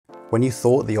When you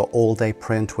thought that your all-day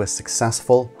print was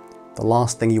successful, the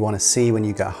last thing you want to see when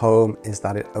you get home is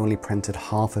that it only printed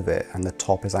half of it and the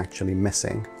top is actually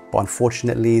missing. But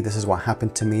unfortunately, this is what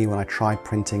happened to me when I tried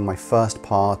printing my first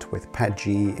part with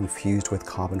PETG infused with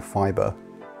carbon fiber.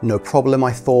 No problem,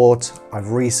 I thought.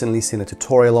 I've recently seen a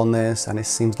tutorial on this and it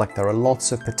seems like there are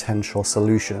lots of potential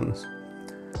solutions.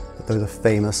 But those are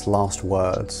famous last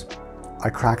words. I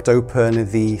cracked open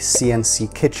the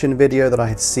CNC kitchen video that I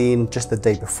had seen just the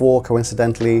day before,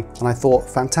 coincidentally, and I thought,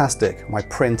 fantastic, my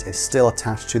print is still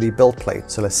attached to the build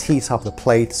plate, so let's heat up the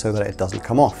plate so that it doesn't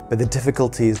come off. But the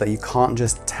difficulty is that you can't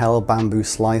just tell Bamboo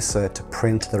Slicer to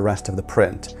print the rest of the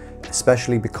print,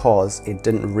 especially because it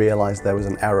didn't realize there was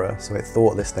an error, so it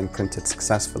thought this thing printed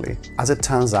successfully. As it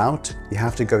turns out, you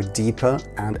have to go deeper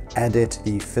and edit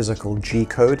the physical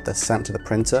G-code that's sent to the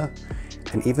printer.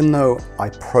 And even though I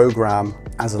program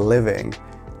as a living,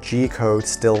 G-code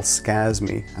still scares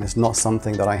me, and it's not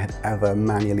something that I had ever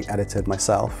manually edited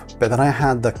myself. But then I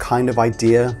had the kind of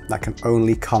idea that can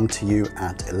only come to you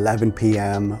at 11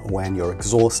 p.m. when you're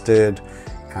exhausted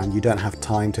and you don't have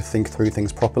time to think through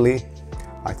things properly.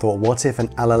 I thought, what if an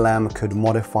LLM could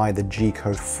modify the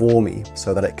G-code for me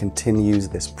so that it continues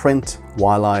this print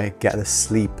while I get the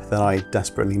sleep that I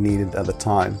desperately needed at the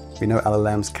time? We know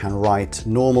LLMs can write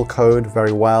normal code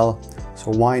very well, so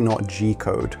why not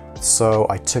G-code? So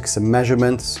I took some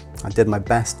measurements, I did my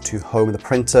best to home the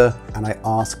printer, and I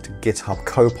asked GitHub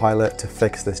Copilot to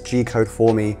fix this G-code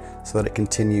for me so that it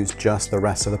continues just the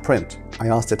rest of the print. I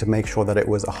asked it to make sure that it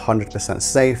was 100%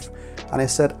 safe, and it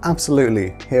said,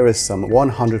 absolutely, here is some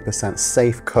 100%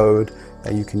 safe code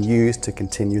that you can use to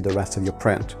continue the rest of your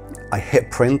print. I hit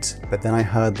print, but then I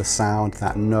heard the sound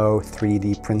that no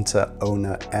 3D printer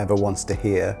owner ever wants to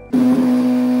hear.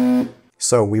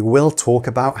 So we will talk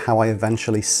about how I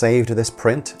eventually saved this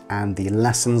print and the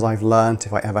lessons I've learned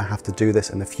if I ever have to do this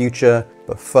in the future.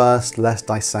 But first, let's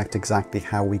dissect exactly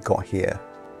how we got here.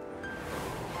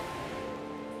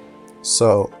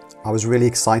 So I was really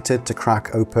excited to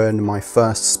crack open my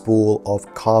first spool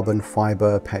of carbon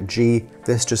fiber PETG.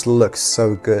 This just looks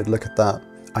so good, look at that.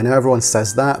 I know everyone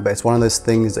says that, but it's one of those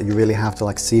things that you really have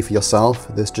to see for yourself.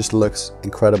 This just looks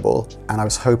incredible. And I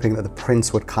was hoping that the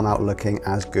prints would come out looking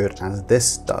as good as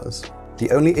this does. The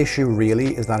only issue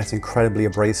really is that it's incredibly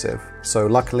abrasive. So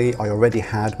luckily I already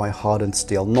had my hardened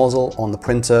steel nozzle on the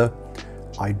printer.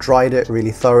 I dried it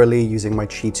really thoroughly using my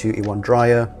Qi 2 E1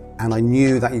 dryer. And I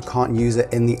knew that you can't use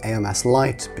it in the AMS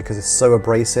light because it's so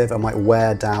abrasive, it might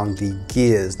wear down the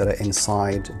gears that are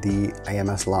inside the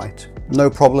AMS light. No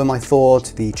problem, I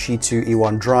thought. The Qi 2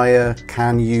 E1 dryer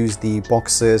can use the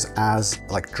boxes as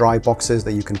dry boxes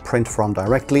that you can print from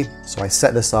directly. So I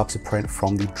set this up to print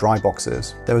from the dry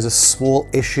boxes. There was a small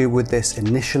issue with this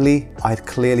initially. I'd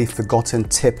clearly forgotten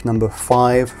tip number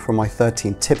 5 from my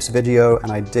 13 tips video,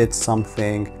 and I did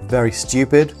something very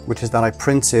stupid, which is that I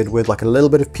printed with a little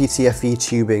bit of PTFE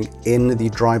tubing in the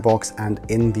dry box and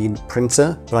in the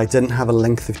printer, but I didn't have a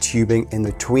length of tubing in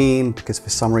between because for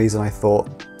some reason I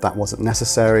thought that wasn't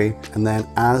necessary. And then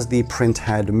as the print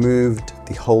head moved,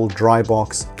 the whole dry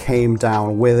box came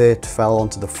down with it, fell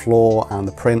onto the floor, and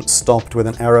the print stopped with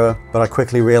an error. But I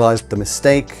quickly realized the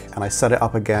mistake and I set it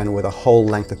up again with a whole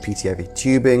length of PTFE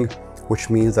tubing,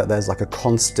 which means that there's a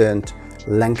constant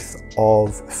length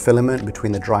of filament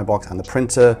between the dry box and the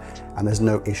printer, and there's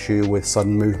no issue with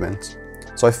sudden movement.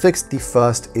 So I fixed the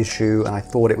first issue and I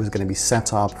thought it was going to be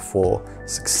set up for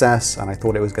success, and I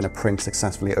thought it was going to print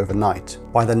successfully overnight.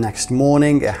 By the next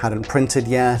morning, it hadn't printed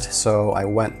yet, so I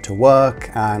went to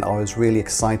work and I was really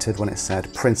excited when it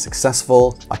said print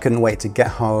successful. I couldn't wait to get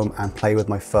home and play with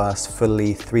my first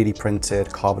fully 3D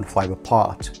printed carbon fiber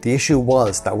part. The issue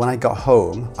was that when I got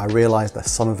home, I realized that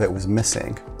some of it was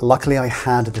missing. Luckily, I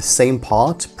had the same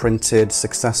part printed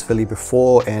successfully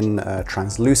before in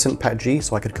translucent PETG,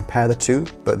 so I could compare the two,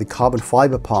 but the carbon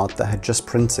fiber part that had just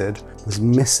printed was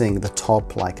missing the top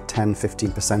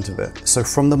 10–15% of it. So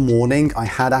from the morning, I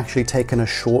had actually taken a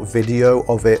short video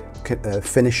of it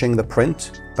finishing the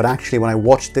print, but actually when I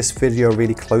watched this video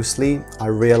really closely, I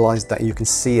realized that you can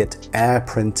see it air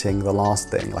printing the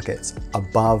last thing, it's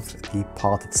above the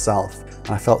part itself. And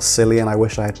I felt silly, and I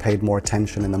wish I had paid more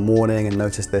attention in the morning and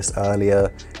noticed this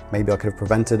earlier. Maybe I could have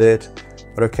prevented it,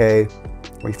 but okay.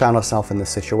 We found ourselves in this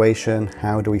situation.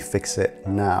 How do we fix it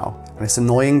now? And it's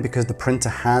annoying because the printer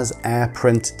has air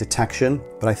print detection,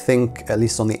 but I think at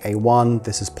least on the A1,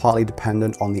 this is partly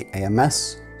dependent on the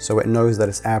AMS. So it knows that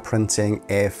it's air printing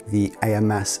if the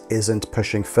AMS isn't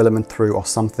pushing filament through or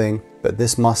something. But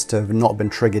this must have not been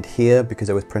triggered here because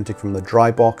it was printing from the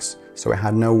dry box. so it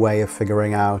had no way of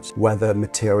figuring out whether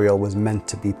material was meant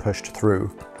to be pushed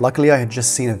through. Luckily, I had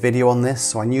just seen a video on this,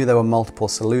 so I knew there were multiple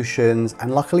solutions,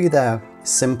 and luckily they're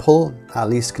simple, at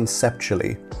least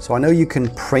conceptually. So I know you can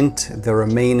print the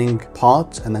remaining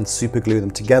part and then super glue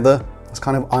them together. It's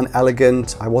kind of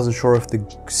unelegant. I wasn't sure if the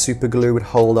super glue would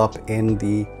hold up in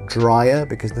the dryer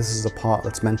because this is a part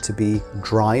that's meant to be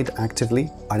dried actively.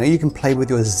 I know you can play with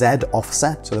your Z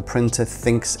offset, so the printer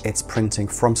thinks it's printing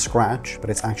from scratch, but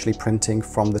it's actually printing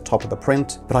from the top of the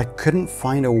print. But I couldn't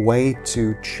find a way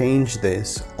to change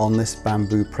this on this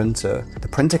Bamboo printer. The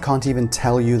printer can't even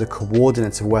tell you the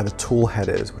coordinates of where the tool head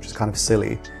is, which is kind of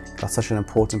silly. That's such an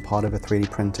important part of a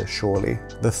 3D printer, surely.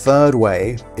 The third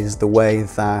way is the way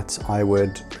that I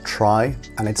would try,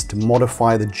 and it's to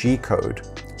modify the G-code.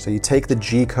 So you take the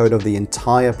G-code of the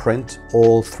entire print,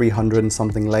 all 300 and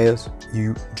something layers.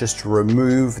 You just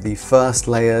remove the first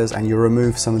layers and you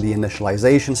remove some of the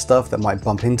initialization stuff that might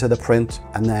bump into the print,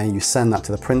 and then you send that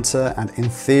to the printer, and in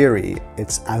theory,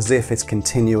 it's as if it's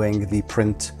continuing the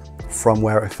print from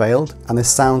where it failed. And this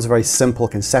sounds very simple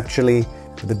conceptually.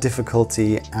 The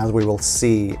difficulty, as we will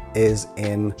see, is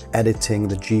in editing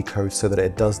the G-code so that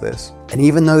it does this. And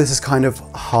even though this is kind of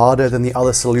harder than the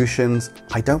other solutions,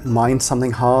 I don't mind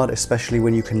something hard, especially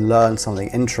when you can learn something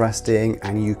interesting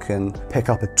and you can pick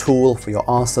up a tool for your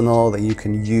arsenal that you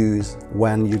can use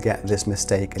when you get this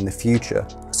mistake in the future.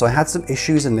 So I had some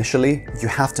issues initially. You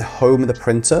have to home the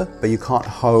printer, but you can't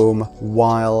home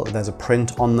while there's a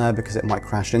print on there because it might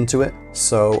crash into it.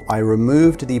 So I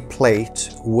removed the plate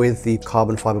with the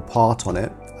carbon fiber part on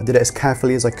it. I did it as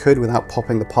carefully as I could without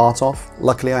popping the part off.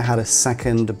 Luckily, I had a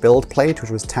second build plate,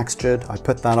 which was textured. I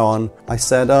put that on. I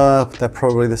said, they're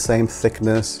probably the same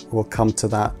thickness. We'll come to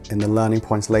that in the learning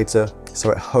points later. So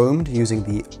it homed using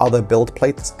the other build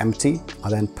plate that's empty.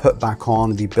 I then put back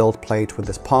on the build plate with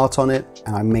this part on it,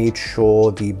 and I made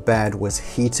sure the bed was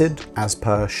heated as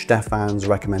per Stefan's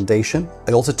recommendation.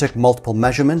 I also took multiple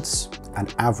measurements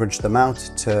and averaged them out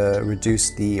to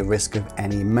reduce the risk of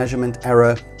any measurement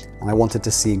error. And I wanted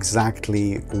to see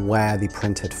exactly where the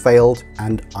print had failed.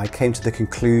 And I came to the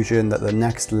conclusion that the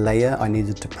next layer I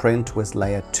needed to print was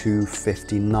layer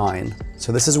 259.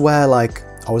 So this is where I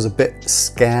was a bit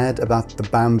scared about the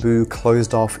Bamboo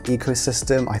closed off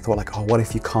ecosystem. I thought oh, what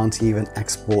if you can't even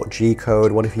export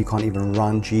G-code? What if you can't even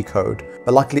run G-code?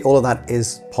 But luckily all of that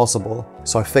is possible.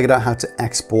 So I figured out how to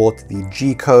export the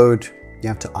G-code. You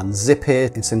have to unzip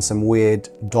it. It's in some weird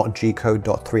 .gcode,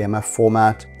 .3mf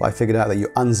format. But I figured out that you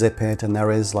unzip it and there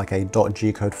is a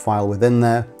 .gcode file within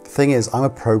there. The thing is, I'm a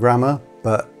programmer,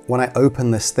 but when I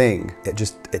opened this thing,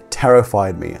 it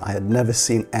terrified me. I had never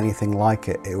seen anything like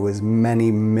it. It was many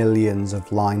millions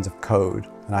of lines of code,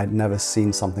 and I'd never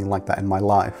seen something like that in my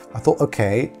life. I thought,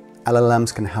 okay,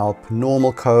 LLMs can help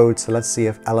normal code, so let's see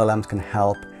if LLMs can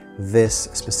help this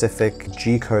specific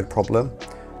G-code problem.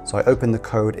 So I opened the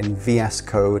code in VS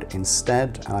Code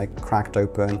instead, and I cracked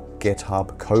open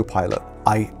GitHub Copilot.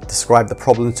 I described the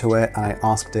problem to it and I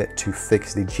asked it to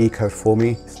fix the G-code for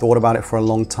me. Thought about it for a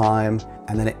long time,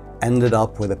 and then it ended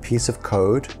up with a piece of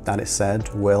code that it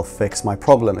said will fix my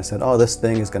problem. It said, oh, this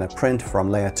thing is going to print from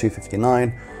layer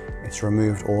 259. It's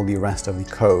removed all the rest of the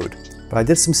code. But I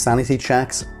did some sanity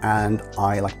checks and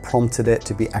I prompted it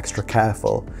to be extra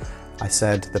careful. I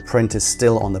said, the print is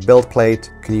still on the build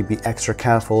plate. Can you be extra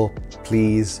careful,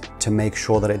 please, to make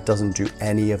sure that it doesn't do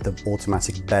any of the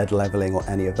automatic bed leveling or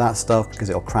any of that stuff because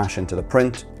it'll crash into the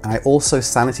print. And I also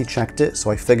sanity checked it.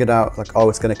 So I figured out oh,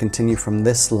 it's going to continue from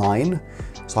this line.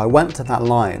 So I went to that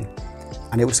line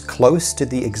and it was close to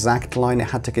the exact line it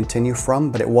had to continue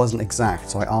from, but it wasn't exact.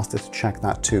 So I asked it to check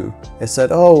that too. It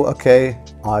said, oh, okay,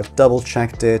 I've double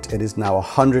checked it. It is now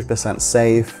 100%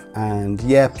 safe. And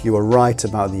yep, you were right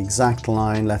about the exact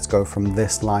line. Let's go from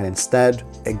this line instead.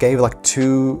 It gave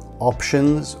two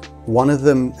options. One of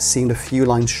them seemed a few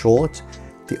lines short.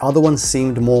 The other one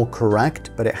seemed more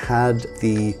correct, but it had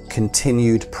the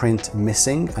continued print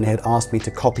missing, and it had asked me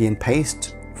to copy and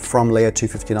paste from layer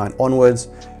 259 onwards.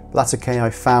 That's okay, I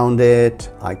found it,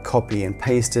 I copy and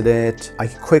pasted it. I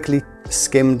quickly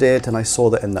skimmed it and I saw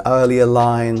that in the earlier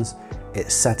lines,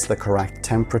 it sets the correct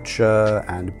temperature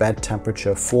and bed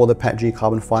temperature for the PETG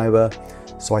carbon fiber.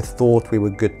 So I thought we were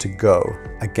good to go.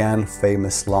 Again,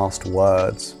 famous last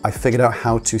words. I figured out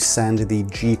how to send the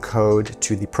G-code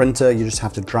to the printer. You just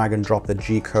have to drag and drop the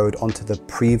G-code onto the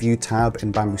preview tab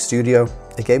in Bamboo Studio.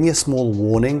 It gave me a small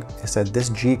warning. It said, this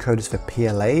G-code is for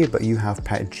PLA, but you have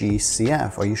PETG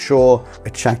CF. Are you sure? I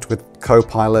checked with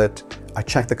Copilot. I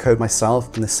checked the code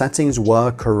myself and the settings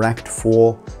were correct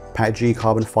for PETG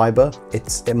carbon fiber.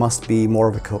 It must be more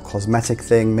of a cosmetic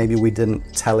thing. Maybe we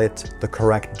didn't tell it the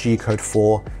correct G-code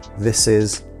for this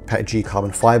is PETG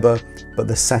carbon fiber, but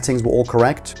the settings were all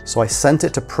correct. So I sent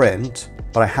it to print,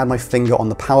 but I had my finger on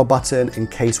the power button in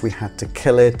case we had to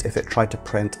kill it if it tried to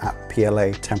print at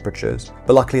PLA temperatures.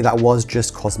 But luckily that was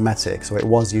just cosmetic, so it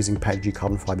was using PETG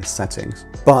carbon fiber settings.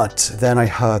 But then I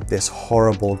heard this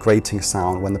horrible grating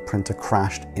sound when the printer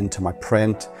crashed into my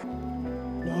print.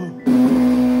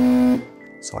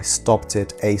 So I stopped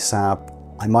it ASAP.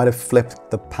 I might have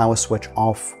flipped the power switch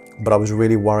off, but I was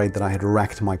really worried that I had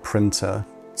wrecked my printer.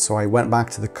 So I went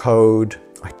back to the code.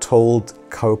 I told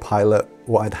Copilot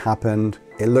what had happened.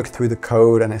 It looked through the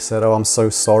code and it said, oh, I'm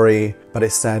so sorry. But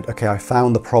it said, okay, I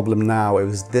found the problem now. It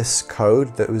was this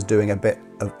code that was doing a bit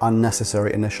of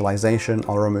unnecessary initialization.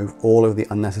 I'll remove all of the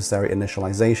unnecessary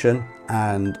initialization.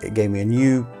 And it gave me a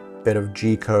new bit of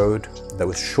G code that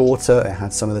was shorter. It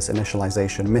had some of this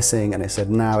initialization missing, and it said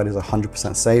now it is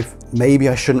 100% safe. Maybe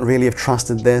I shouldn't really have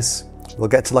trusted this. We'll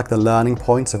get to like the learning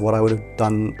points of what I would have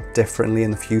done differently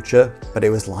in the future, but it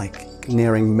was like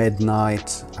nearing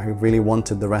midnight. I really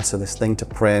wanted the rest of this thing to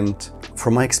print.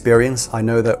 From my experience, I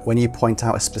know that when you point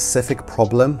out a specific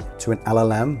problem to an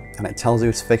LLM and it tells you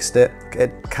it's fixed it,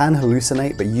 it can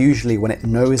hallucinate, but usually when it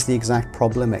knows the exact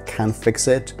problem, it can fix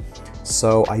it.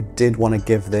 So I did want to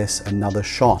give this another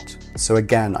shot. So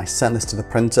again, I sent this to the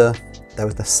printer. There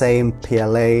was the same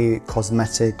PLA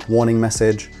cosmetic warning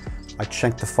message. I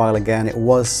checked the file again. It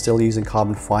was still using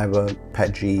carbon fiber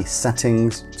PETG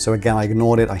settings. So again, I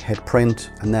ignored it. I hit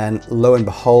print, and then lo and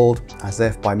behold, as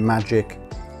if by magic,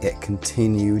 it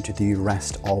continued the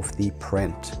rest of the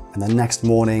print. And the next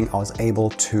morning I was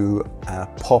able to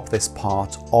pop this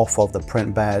part off of the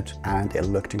print bed, and it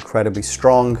looked incredibly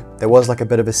strong. There was like a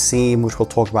bit of a seam, which we'll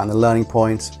talk about in the learning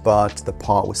points, but the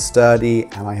part was sturdy,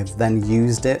 and I have then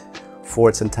used it for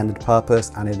its intended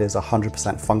purpose, and it is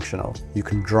 100% functional. You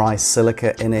can dry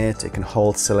silica in it, it can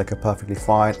hold silica perfectly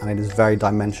fine, and it is very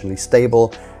dimensionally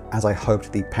stable, as I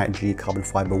hoped the PETG carbon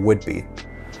fiber would be.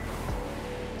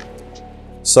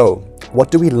 So,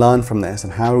 what do we learn from this,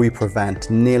 and how do we prevent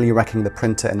nearly wrecking the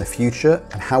printer in the future?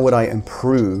 And how would I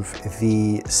improve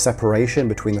the separation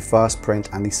between the first print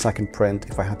and the second print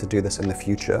if I had to do this in the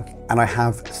future? And I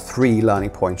have 3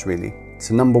 learning points really.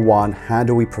 So number 1, how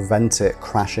do we prevent it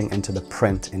crashing into the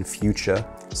print in future?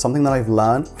 Something that I've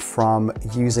learned from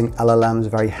using LLMs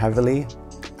very heavily,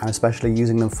 and especially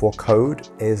using them for code,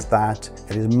 is that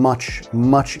it is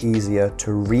much easier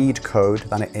to read code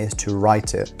than it is to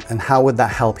write it. And how would that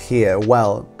help here?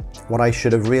 Well, what I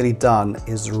should have really done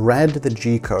is read the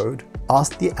G code,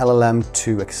 asked the LLM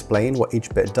to explain what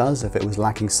each bit does if it was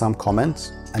lacking some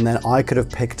comments, and then I could have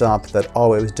picked up that,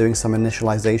 oh, it was doing some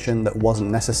initialization that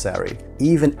wasn't necessary,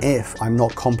 even if I'm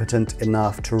not competent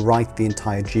enough to write the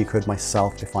entire G code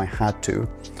myself if I had to.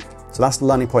 So that's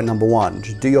learning point number 1.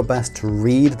 Just do your best to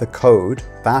read the code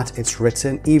that it's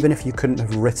written, even if you couldn't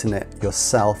have written it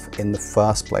yourself in the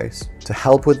first place. To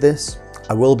help with this,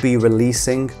 I will be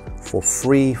releasing for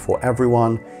free for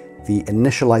everyone the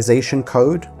initialization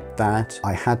code that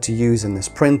I had to use in this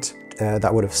print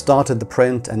that would have started the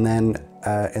print, and then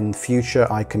in the future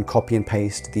I can copy and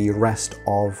paste the rest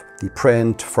of the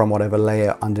print from whatever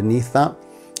layer underneath that.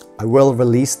 I will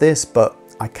release this, but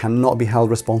I cannot be held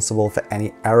responsible for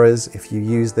any errors. If you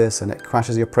use this and it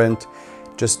crashes your print,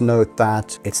 just note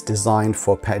that it's designed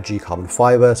for PETG carbon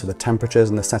fiber, so the temperatures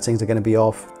and the settings are going to be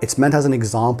off. It's meant as an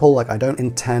example. Like, I don't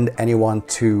intend anyone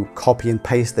to copy and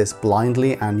paste this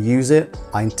blindly and use it.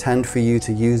 I intend for you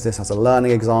to use this as a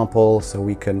learning example so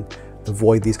we can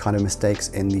avoid these kind of mistakes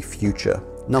in the future.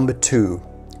 Number 2,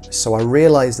 so I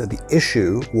realized that the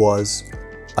issue was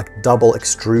like double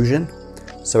extrusion.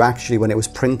 So actually when it was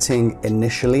printing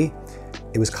initially,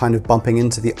 it was kind of bumping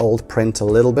into the old print a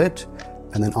little bit.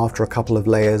 And then after a couple of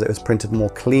layers, it was printed more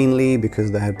cleanly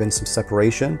because there had been some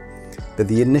separation. But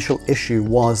the initial issue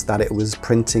was that it was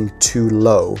printing too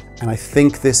low. And I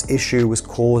think this issue was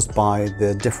caused by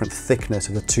the different thickness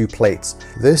of the 2 plates.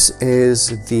 This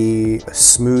is the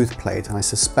smooth plate, and I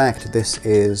suspect this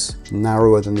is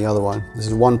narrower than the other one. This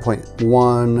is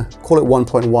 1.1, call it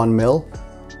 1.1 mil.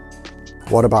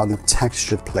 What about the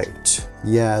textured plate?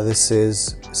 Yeah, this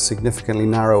is significantly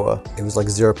narrower. It was like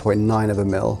 0.9 of a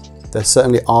mil. There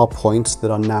certainly are points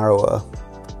that are narrower.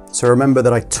 So remember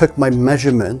that I took my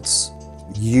measurements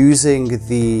using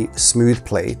the smooth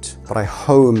plate, but I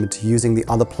homed using the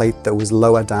other plate that was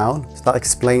lower down. So that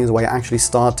explains why I actually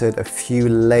started a few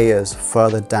layers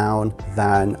further down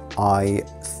than I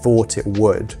thought it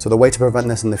would. So the way to prevent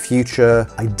this in the future,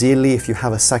 ideally if you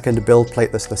have a second build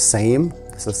plate that's the same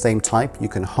type, you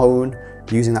can hone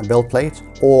using that build plate,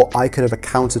 or I could have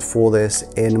accounted for this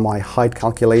in my height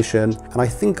calculation, and I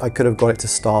think I could have got it to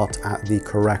start at the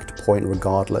correct point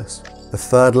regardless. The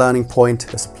third learning point,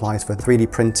 this applies for 3D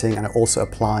printing and it also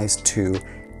applies to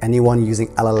anyone using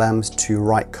LLMs to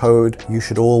write code. You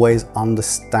should always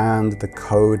understand the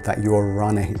code that you're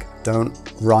running. Don't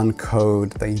run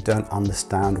code that you don't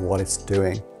understand what it's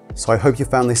doing. So I hope you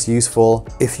found this useful.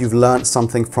 If you've learned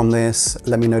something from this,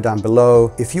 let me know down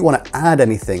below. If you want to add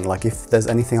anything, like if there's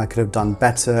anything I could have done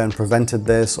better and prevented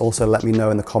this, also let me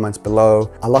know in the comments below.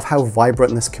 I love how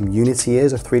vibrant this community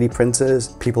is of 3D printers.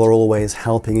 People are always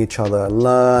helping each other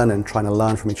learn and trying to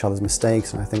learn from each other's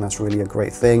mistakes, and I think that's really a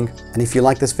great thing. And if you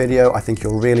like this video, I think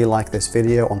you'll really like this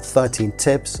video on 13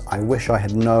 tips I wish I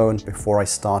had known before I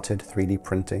started 3D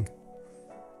printing.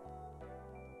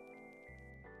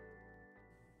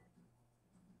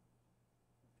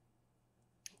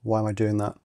 Why am I doing that?